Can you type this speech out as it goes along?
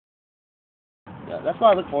That's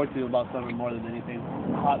what I look forward to about summer more than anything.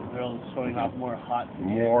 Hot girls showing off more hot.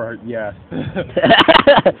 More, yes.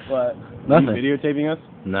 But Nothing. Are you videotaping us?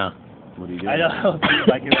 No. What are you doing? I know.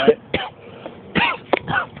 Like it, right?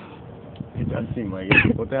 It does seem like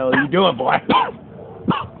it. What the hell are you doing, boy?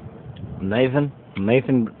 Nathan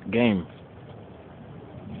Game.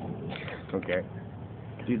 Okay.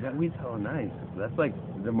 Dude, that weed's hella nice. That's like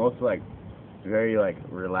the most like very like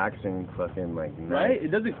relaxing fucking like nice. Right?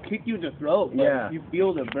 It doesn't kick you in the throat, but Yeah. you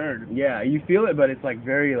feel the burn. Yeah, you feel it, but it's like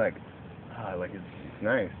very like it's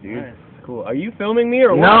nice, dude. Nice. It's cool. Are you filming me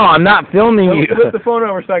or what? No, I'm not filming you. Flip the phone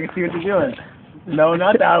over so I can see what you're doing. No,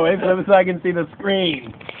 not that way. Flip it so I can see the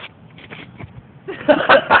screen.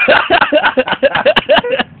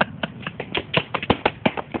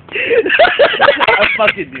 I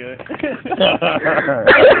fucking do it.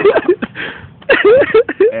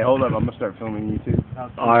 Hey, hold up. I'm gonna start filming you too.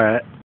 All right.